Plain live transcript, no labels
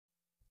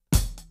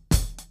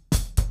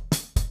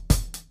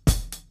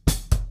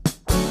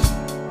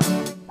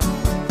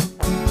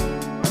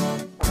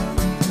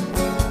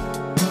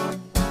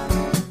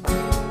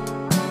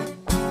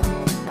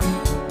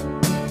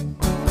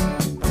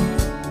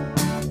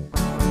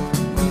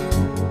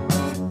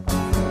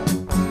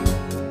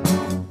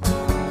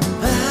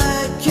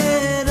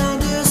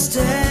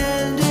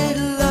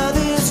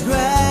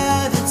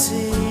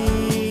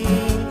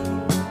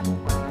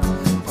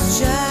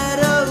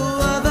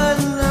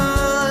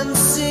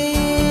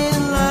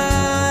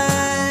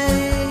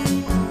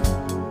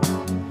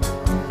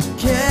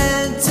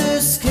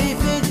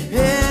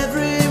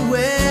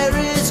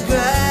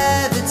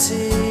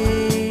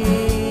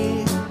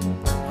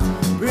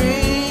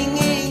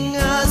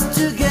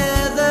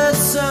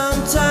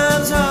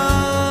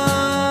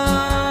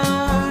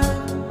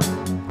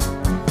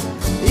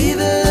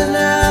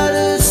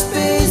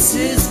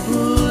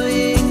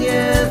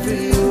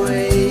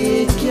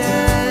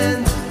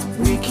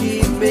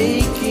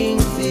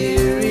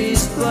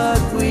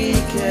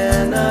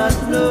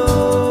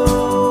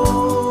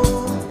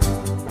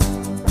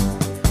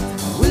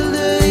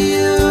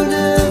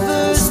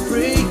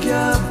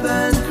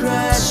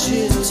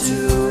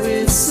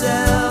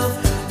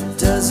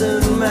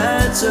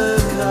matter,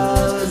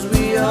 'cause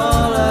we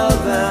all are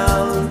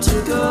bound to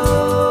go.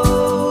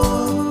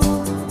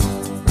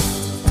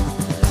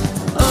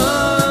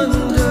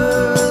 Underlying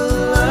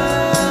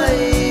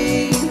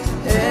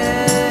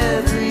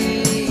everything,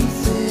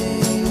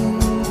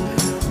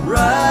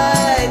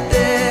 right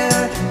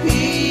there,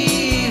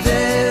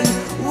 even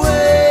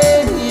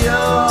when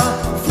you're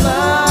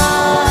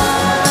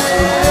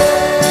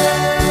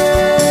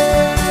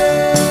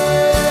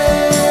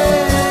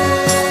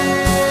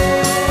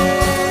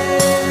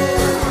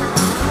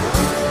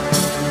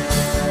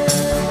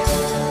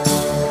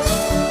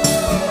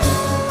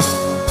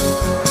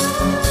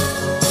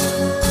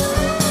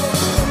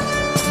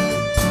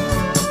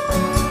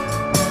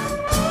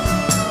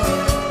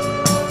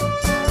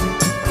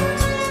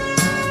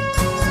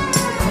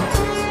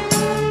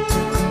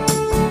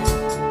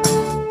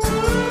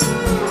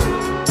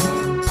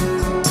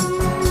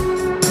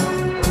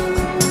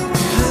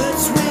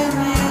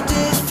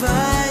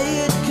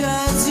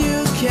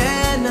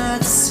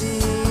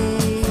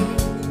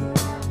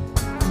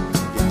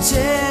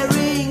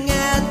tearing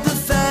at the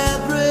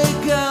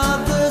fabric of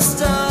the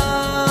stars.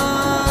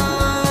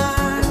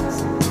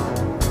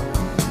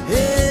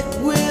 It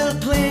will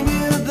claim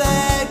you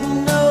back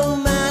no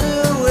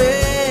matter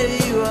where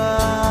you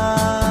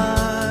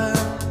are.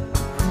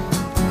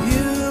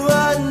 You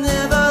are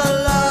never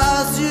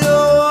lost,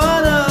 you're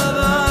one of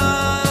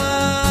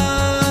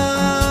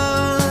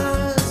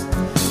us.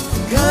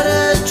 Cut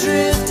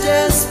adrift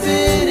and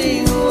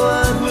spinning,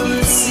 what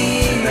would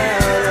seem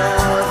out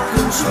of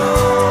control.